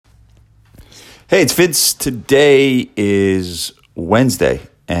Hey, it's Vince. Today is Wednesday,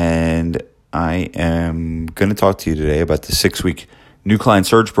 and I am going to talk to you today about the 6-week new client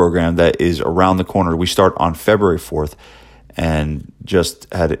surge program that is around the corner. We start on February 4th and just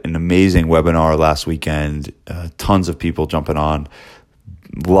had an amazing webinar last weekend. Tons of people jumping on,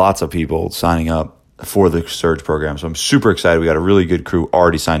 lots of people signing up for the surge program. So I'm super excited. We got a really good crew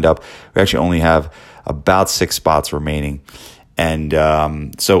already signed up. We actually only have about 6 spots remaining. And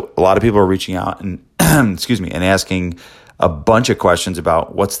so a lot of people are reaching out and and asking a bunch of questions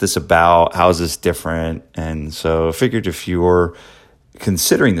about what's this about, how is this different? And so I figured if you're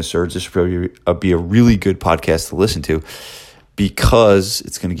considering the surge, this would probably be a really good podcast to listen to because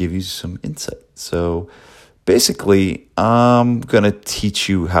it's going to give you some insight. So basically, I'm going to teach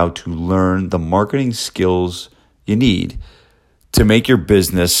you how to learn the marketing skills you need to make your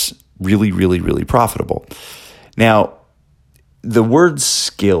business really, really, really profitable. Now, the word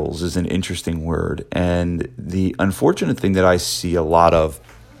skills is an interesting word, and the unfortunate thing that I see a lot of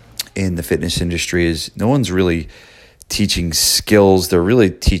in the fitness industry is no one's really teaching skills. They're really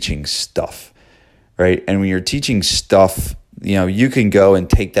teaching stuff, right? And when you're teaching stuff, you can go and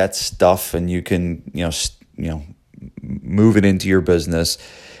take that stuff and you can, move it into your business,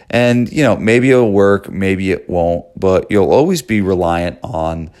 and maybe it'll work, maybe it won't, but you'll always be reliant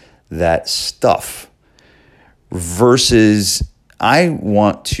on that stuff. Versus, I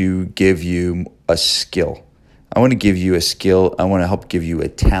want to give you a skill. I want to give you a skill. I want to help give you a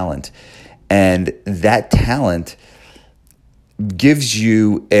talent. And that talent gives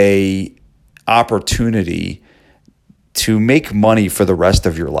you a opportunity to make money for the rest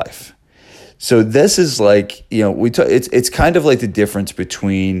of your life. So this is like, it's kind of like the difference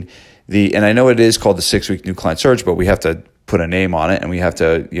between and I know it is called the 6-week new client surge, but we have to put a name on it and we have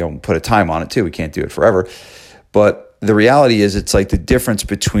to, put a time on it too. We can't do it forever. But the reality is it's like the difference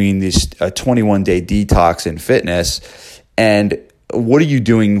between this 21-day detox in fitness and what are you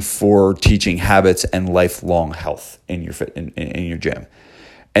doing for teaching habits and lifelong health in your in your gym.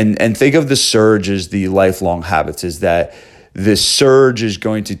 And think of the surge as the lifelong habits, is that the surge is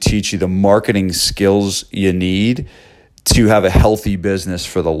going to teach you the marketing skills you need to have a healthy business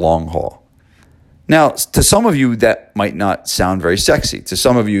for the long haul. Now, to some of you, that might not sound very sexy. To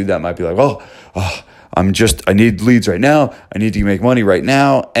some of you, that might be like, I need leads right now. I need to make money right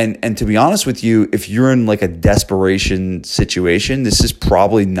now. And to be honest with you, if you're in like a desperation situation, this is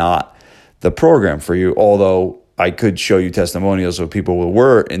probably not the program for you. Although I could show you testimonials of people who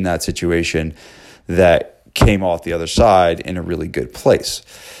were in that situation that came off the other side in a really good place.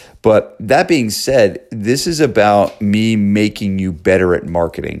 But that being said, this is about me making you better at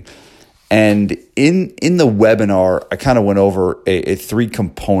marketing. And in the webinar, I kind of went over a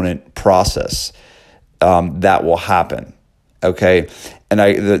 3-component process that will happen, okay? And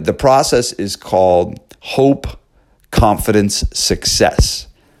the process is called hope, confidence, success.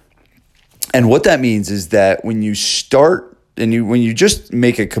 And what that means is that when you start and when you just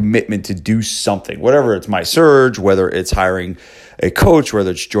make a commitment to do something, whatever it's my surge, whether it's hiring a coach,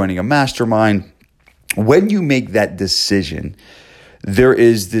 whether it's joining a mastermind, when you make that decision, there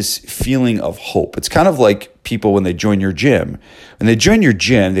is this feeling of hope. It's kind of like people when they join your gym. When they join your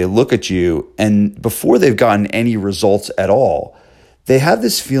gym, they look at you, and before they've gotten any results at all, they have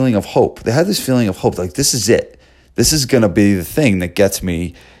this feeling of hope. They have this feeling of hope, like this is it. This is going to be the thing that gets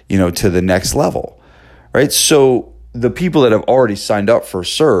me, to the next level, right? So the people that have already signed up for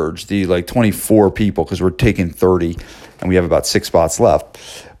Surge, the like 24 people, because we're taking 30 and we have about 6 spots left.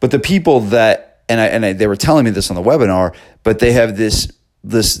 But the people that And they were telling me this on the webinar, but they have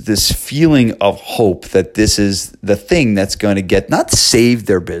this feeling of hope that this is the thing that's going to not save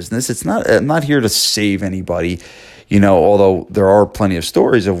their business. I'm not here to save anybody, although there are plenty of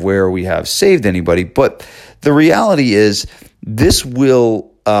stories of where we have saved anybody. But the reality is this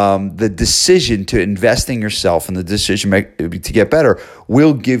will, the decision to invest in yourself and the decision to get better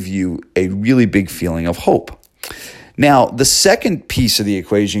will give you a really big feeling of hope. Now, the second piece of the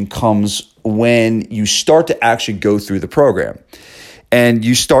equation comes when you start to actually go through the program and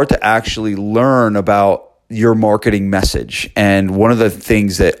you start to actually learn about your marketing message. And one of the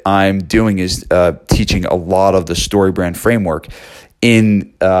things that I'm doing is teaching a lot of the StoryBrand framework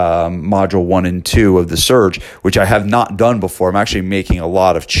in module 1 and 2 of the Surge, which I have not done before. I'm actually making a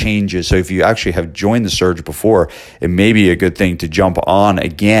lot of changes. So if you actually have joined the Surge before, it may be a good thing to jump on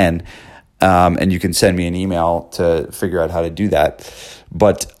again. And you can send me an email to figure out how to do that.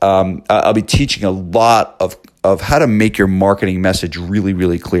 But I'll be teaching a lot of how to make your marketing message really,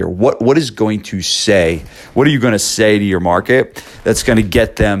 really clear. What is going to say? What are you going to say to your market that's going to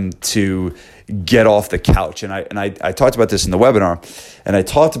get them to get off the couch. And I talked about this in the webinar, and I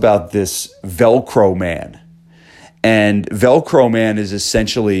talked about this Velcro man. And Velcro man is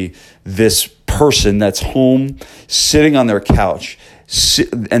essentially this person that's home sitting on their couch,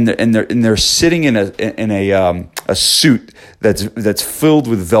 and they're sitting in a suit that's filled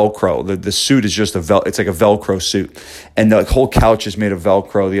with Velcro. The suit is just it's like a Velcro suit, and the whole couch is made of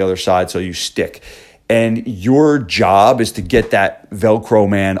Velcro the other side, so you stick. And your job is to get that Velcro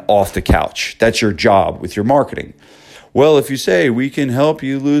man off the couch. That's your job with your marketing. Well, if you say we can help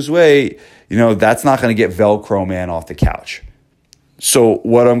you lose weight, that's not going to get Velcro man off the couch. So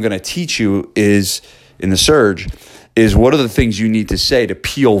what I'm going to teach you is in the Surge is what are the things you need to say to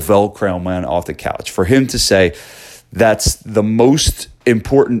peel Velcro man off the couch for him to say that's the most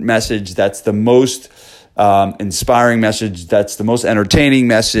important message. That's the most inspiring message. That's the most entertaining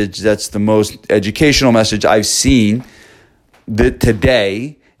message. That's the most educational message I've seen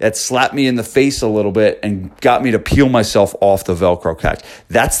today that slapped me in the face a little bit and got me to peel myself off the Velcro couch.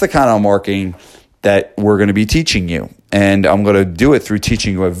 That's the kind of marketing that we're going to be teaching you. And I'm going to do it through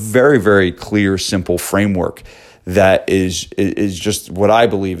teaching you a very, very clear, simple framework that is just what I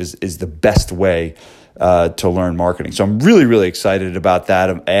believe is the best way to learn marketing. So I'm really, really excited about that.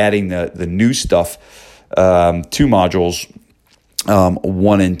 I'm adding the new stuff, 2 modules,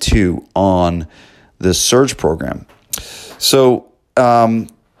 1 and 2 on the Surge program. So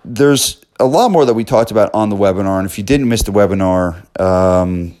there's a lot more that we talked about on the webinar. And if you didn't miss the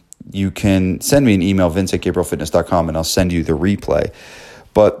webinar, you can send me an email, vince@gabrielfitness.com, and I'll send you the replay.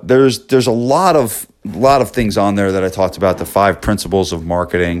 But there's a lot of things on there that I talked about, the 5 principles of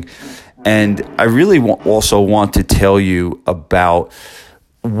marketing. And I really also want to tell you about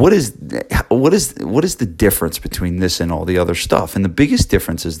what is the difference between this and all the other stuff. And the biggest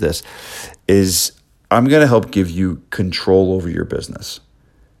difference is I'm going to help give you control over your business.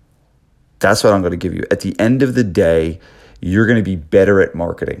 That's what I'm going to give you. At the end of the day, you're going to be better at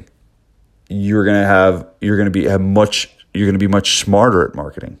marketing. You're going to be much smarter at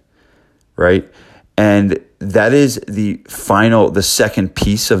marketing, right? And that is the second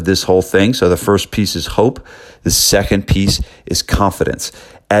piece of this whole thing. So the first piece is hope. The second piece is confidence.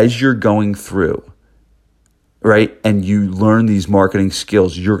 As you're going through, right, and you learn these marketing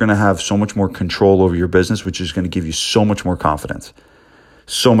skills, you're going to have so much more control over your business, which is going to give you so much more confidence.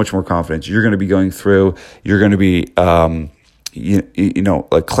 So much more confidence. You're going to be going through, you're going to be,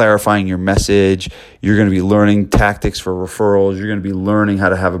 like clarifying your message. You're going to be learning tactics for referrals. You're going to be learning how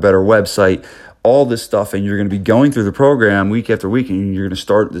to have a better website, all this stuff. And you're going to be going through the program week after week, and you're going to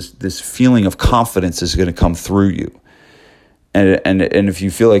start this feeling of confidence is going to come through you. And if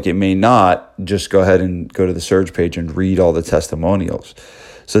you feel like it may not, just go ahead and go to the Surge page and read all the testimonials.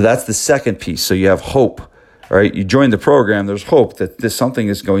 So that's the second piece. So you have hope. Right, you join the program. There's hope that something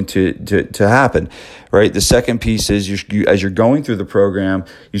is going to happen. Right. The second piece is as you're going through the program,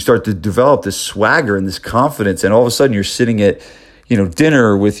 you start to develop this swagger and this confidence, and all of a sudden you're sitting at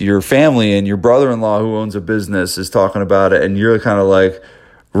dinner with your family, and your brother-in-law who owns a business is talking about it, and you're kind of like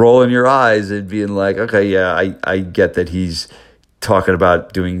rolling your eyes and being like, okay, yeah, I get that he's talking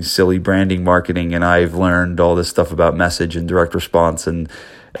about doing silly branding marketing, and I've learned all this stuff about message and direct response, and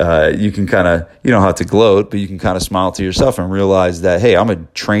you can kind of, you don't have to gloat, but you can kind of smile to yourself and realize that, hey, I'm a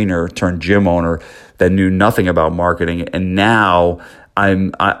trainer turned gym owner that knew nothing about marketing, and now I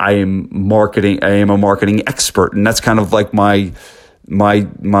am a marketing expert, and that's kind of like my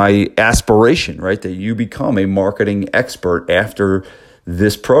aspiration, right? That you become a marketing expert after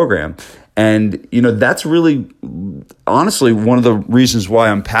this program. And, that's really, honestly, one of the reasons why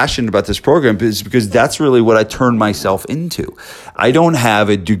I'm passionate about this program is because that's really what I turned myself into. I don't have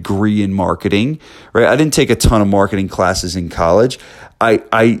a degree in marketing, right? I didn't take a ton of marketing classes in college.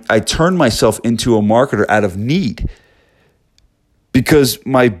 I turned myself into a marketer out of need because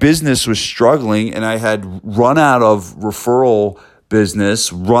my business was struggling, and I had run out of referral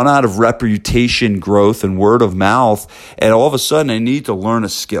business, run out of reputation growth and word of mouth. And all of a sudden I needed to learn a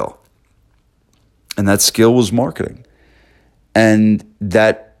skill. And that skill was marketing. And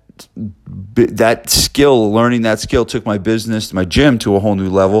that skill, learning that skill, took my business, my gym, to a whole new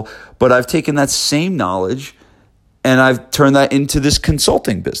level. But I've taken that same knowledge and I've turned that into this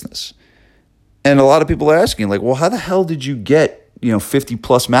consulting business. And a lot of people are asking, like, well, how the hell did you get 50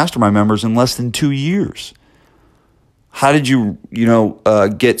 plus mastermind members in less than 2 years? How did you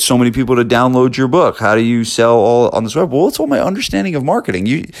get so many people to download your book? How do you sell all on this web? Well, it's all my understanding of marketing.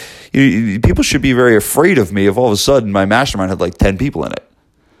 People should be very afraid of me if all of a sudden my mastermind had like 10 people in it,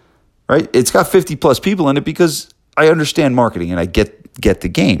 right? It's got 50 plus people in it because I understand marketing and I get get the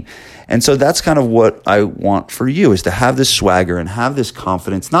game. And so that's kind of what I want for you, is to have this swagger and have this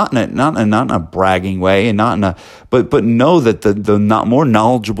confidence, not in a bragging way, and but know that the not more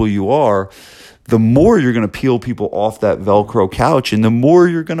knowledgeable you are, the more you're going to peel people off that Velcro couch, and the more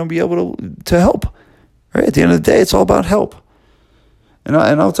you're going to be able to help. Right? At the end of the day, it's all about help. And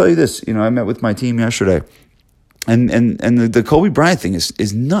I'll tell you this, I met with my team yesterday, and the Kobe Bryant thing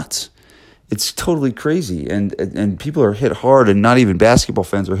is nuts. It's totally crazy, and people are hit hard, and not even basketball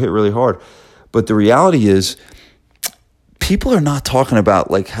fans are hit really hard. But the reality is, people are not talking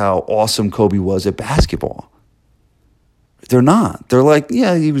about like how awesome Kobe was at basketball. They're not. They're like,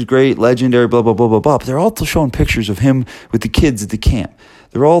 yeah, he was great, legendary, blah, blah, blah, blah, blah. But they're all showing pictures of him with the kids at the camp.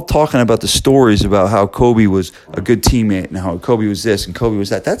 They're all talking about the stories about how Kobe was a good teammate and how Kobe was this and Kobe was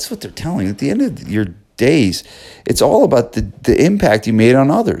that. That's what they're telling you. At the end of your days, it's all about the impact you made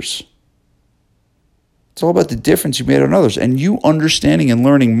on others. It's all about the difference you made on others. And you understanding and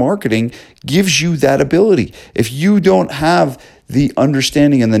learning marketing gives you that ability. If you don't have the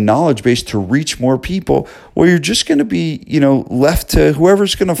understanding and the knowledge base to reach more people, well, you're just going to be, left to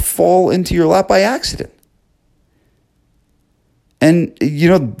whoever's going to fall into your lap by accident. And,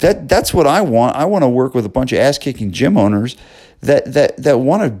 that's what I want. I want to work with a bunch of ass-kicking gym owners that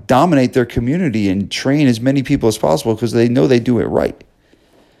want to dominate their community and train as many people as possible because they know they do it right.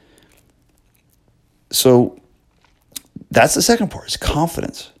 So that's the second part, is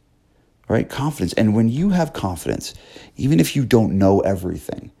confidence, right? Confidence. And when you have confidence, even if you don't know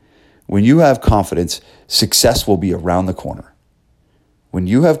everything, when you have confidence, success will be around the corner. When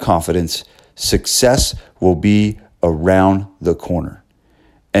you have confidence, success will be around the corner.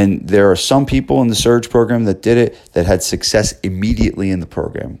 And there are some people in the Surge program that did it, that had success immediately in the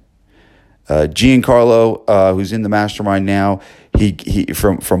program. Giancarlo, who's in the mastermind now, he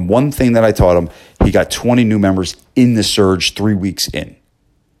from one thing that I taught him, he got 20 new members in the Surge 3 weeks in.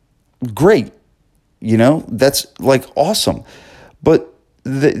 Great. That's like awesome. But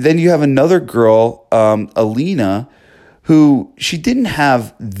then you have another girl, Alina, who she didn't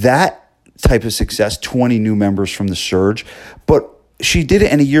have that type of success, 20 new members from the Surge, but she did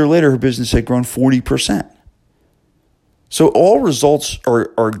it, and a year later her business had grown 40%. So all results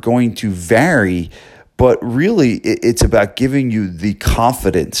are going to vary, but really it's about giving you the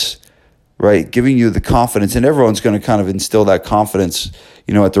confidence, right? Giving you the confidence, and everyone's going to kind of instill that confidence,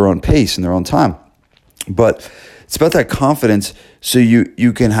 at their own pace and their own time. But it's about that confidence so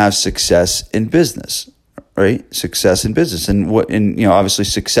you can have success in business, right? Success in business. And obviously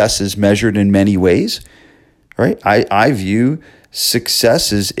success is measured in many ways, right? I view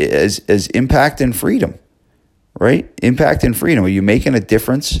success as impact and freedom. Right? Impact and freedom. Are you making a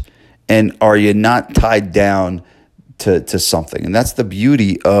difference? And are you not tied down to something? And that's the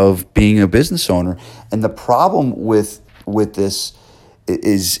beauty of being a business owner. And the problem with this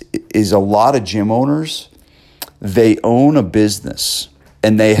is a lot of gym owners, they own a business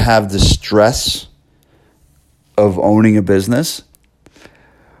and they have the stress of owning a business,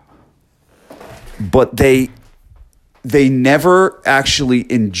 but they never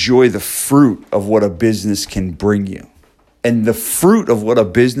actually enjoy the fruit of what a business can bring you. And the fruit of what a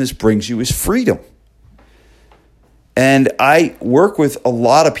business brings you is freedom. And I work with a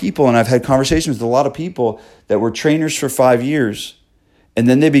lot of people, and I've had conversations with a lot of people that were trainers for 5 years, and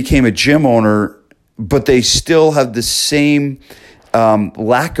then they became a gym owner, but they still have the same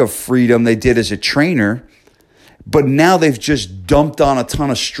lack of freedom they did as a trainer, but now they've just dumped on a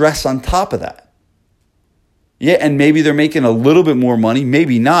ton of stress on top of that. Yeah, and maybe they're making a little bit more money,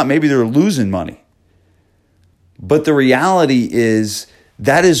 maybe not, maybe they're losing money. But the reality is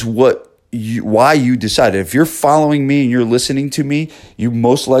that is why you decided. If you're following me and you're listening to me, you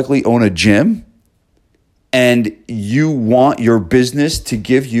most likely own a gym and you want your business to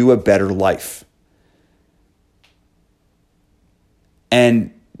give you a better life.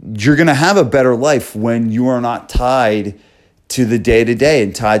 And you're going to have a better life when you are not tied to the day-to-day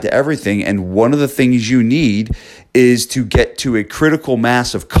and tied to everything. And one of the things you need is to get to a critical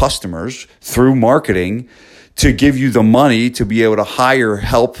mass of customers through marketing to give you the money to be able to hire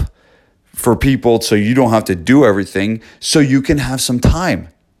help for people so you don't have to do everything, so you can have some time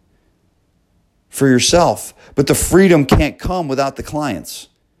for yourself. But the freedom can't come without the clients.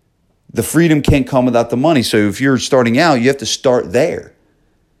 The freedom can't come without the money. So if you're starting out, you have to start there.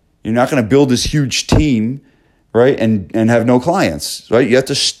 You're not going to build this huge team, right, and have no clients, right? You have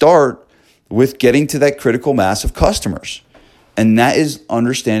to start with getting to that critical mass of customers. And that is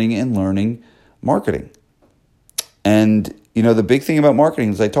understanding and learning marketing. And, the big thing about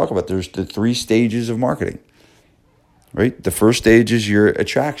marketing is I talk about there's the 3 stages of marketing, right? The first stage is your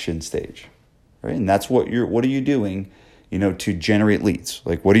attraction stage, right? And that's what are you doing to generate leads?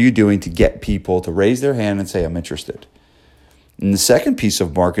 Like, what are you doing to get people to raise their hand and say, I'm interested? And the second piece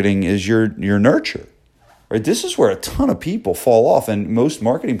of marketing is your nurture, right? This is where a ton of people fall off, and most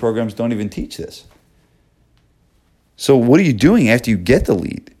marketing programs don't even teach this. So what are you doing after you get the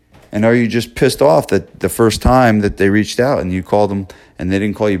lead? And are you just pissed off that the first time that they reached out and you called them and they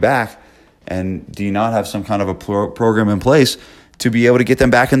didn't call you back? And do you not have some kind of a program in place to be able to get them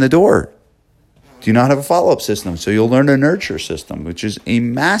back in the door? Do you not have a follow-up system? So you'll learn a nurture system, which is a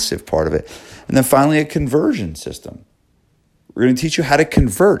massive part of it. And then finally, a conversion system. We're going to teach you how to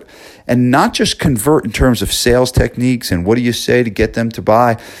convert, and not just convert in terms of sales techniques and what do you say to get them to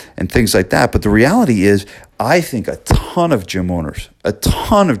buy and things like that. But the reality is, I think a ton of gym owners are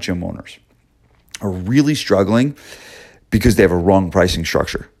really struggling because they have a wrong pricing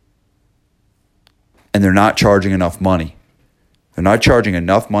structure and they're not charging enough money. They're not charging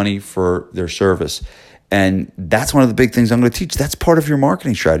enough money for their service. And that's one of the big things I'm going to teach. That's part of your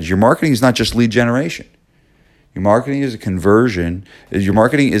marketing strategy. Your marketing is not just lead generation. Your marketing is a conversion. Your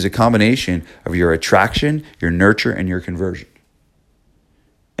marketing is a combination of your attraction, your nurture, and your conversion.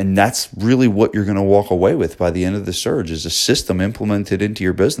 And that's really what you're going to walk away with by the end of the surge, is a system implemented into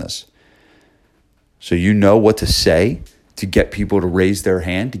your business. So you know what to say to get people to raise their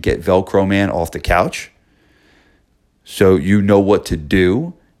hand, to get Velcro Man off the couch. So you know what to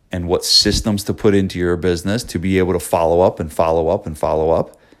do and what systems to put into your business to be able to follow up and follow up and follow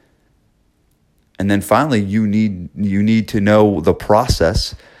up. And then finally, you need to know the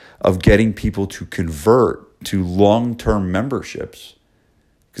process of getting people to convert to long-term memberships,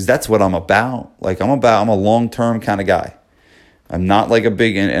 because that's what I'm about. Like I'm a long-term kind of guy. I'm not like a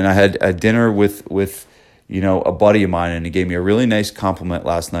big, and I had a dinner with a buddy of mine, and he gave me a really nice compliment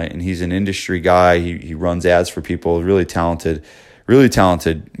last night. And he's an industry guy. He runs ads for people. Really talented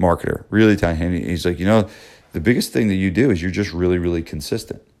marketer. Really talented. And he's like, the biggest thing that you do is you're just really, really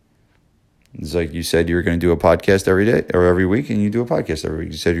consistent. It's like you said you were going to do a podcast every day or every week, and you do a podcast every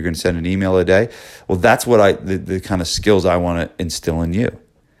week. You said you're going to send an email a day. Well, that's what the kind of skills I want to instill in you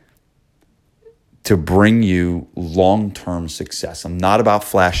to bring you long-term success. I'm not about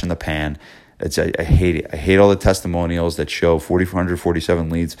flash in the pan. I hate it. I hate all the testimonials that show 4,447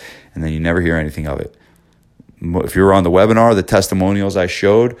 leads, and then you never hear anything of it. If you were on the webinar, the testimonials I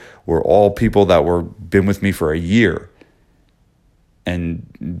showed were all people that were been with me for a year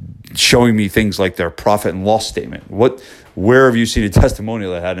and showing me things like their profit and loss statement. Where have you seen a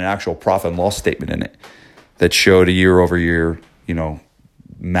testimonial that had an actual profit and loss statement in it that showed a year over year,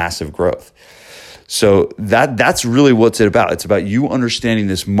 massive growth? So that's really what's it about. It's about you understanding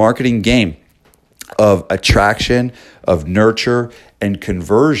this marketing game of attraction, of nurture, and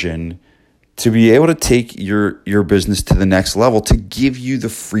conversion to be able to take your business to the next level, to give you the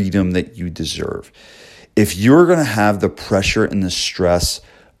freedom that you deserve. If you're going to have the pressure and the stress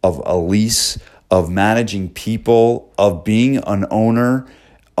of a lease, of managing people, of being an owner,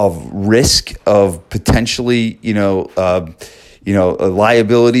 of risk, of potentially,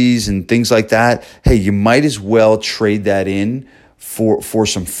 liabilities and things like that, hey, you might as well trade that in for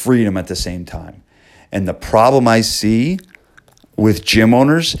some freedom at the same time. And the problem I see with gym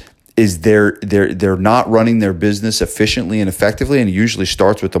owners is they're not running their business efficiently and effectively, and it usually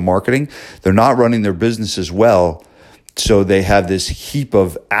starts with the marketing. They're not running their business as well, so they have this heap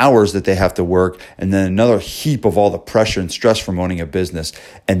of hours that they have to work, and then another heap of all the pressure and stress from owning a business,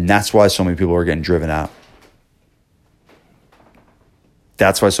 and that's why so many people are getting driven out.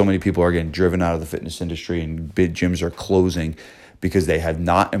 That's why so many people are getting driven out of the fitness industry, and big gyms are closing because they have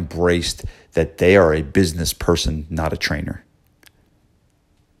not embraced that they are a business person, not a trainer.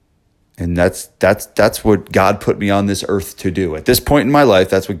 And that's what God put me on this earth to do. At this point in my life,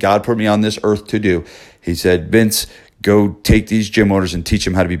 that's what God put me on this earth to do. He said, Vince, go take these gym owners and teach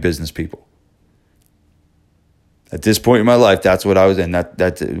them how to be business people. At this point in my life, that's what I was in.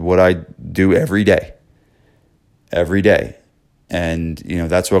 That's what I do every day. Every day. And,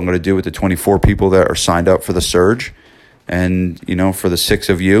 that's what I'm going to do with the 24 people that are signed up for the surge. And, for the 6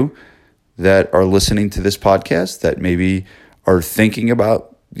 of you that are listening to this podcast that maybe are thinking about,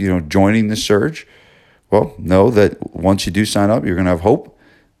 joining the surge, well, know that once you do sign up, you're going to have hope.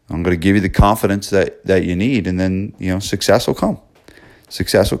 I'm going to give you the confidence that you need, and then, success will come.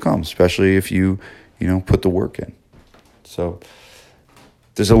 Success will come, especially if you put the work in. So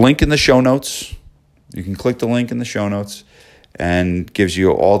there's a link in the show notes. You can click the link in the show notes and gives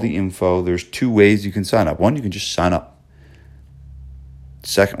you all the info. There's 2 ways you can sign up. One, you can just sign up.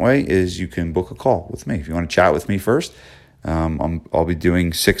 Second way is you can book a call with me. If you want to chat with me first, I'll be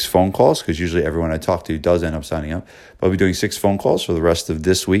doing 6 phone calls, because usually everyone I talk to does end up signing up. But I'll be doing 6 phone calls for the rest of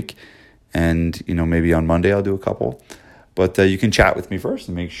this week. And, maybe on Monday I'll do a couple. But you can chat with me first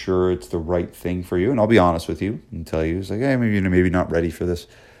and make sure it's the right thing for you. And I'll be honest with you and tell you, it's like, hey, maybe you're maybe not ready for this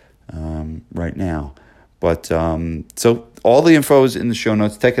right now. But so all the info is in the show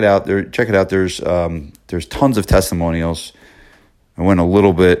notes. Check it out. There's tons of testimonials. I went a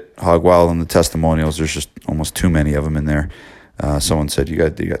little bit hog wild on the testimonials. There's just almost too many of them in there. Someone said you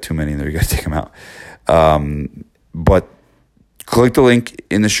got too many in there. You got to take them out. But click the link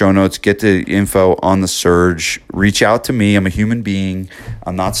in the show notes. Get the info on the Surge. Reach out to me. I'm a human being.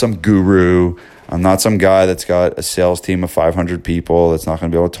 I'm not some guru. I'm not some guy that's got a sales team of 500 people that's not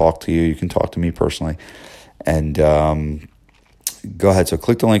going to be able to talk to you. You can talk to me personally. And go ahead. So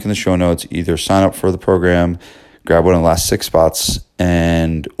click the link in the show notes. Either sign up for the program, grab one of the last 6 spots,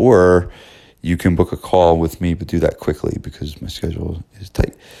 or you can book a call with me, but do that quickly because my schedule is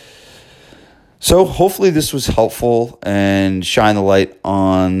tight. So hopefully this was helpful and shine the light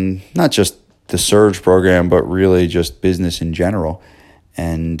on not just the Surge program, but really just business in general.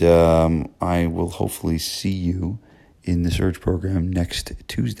 And I will hopefully see you in the Surge program next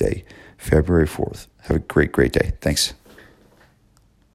Tuesday, February 4th. Have a great, great day. Thanks.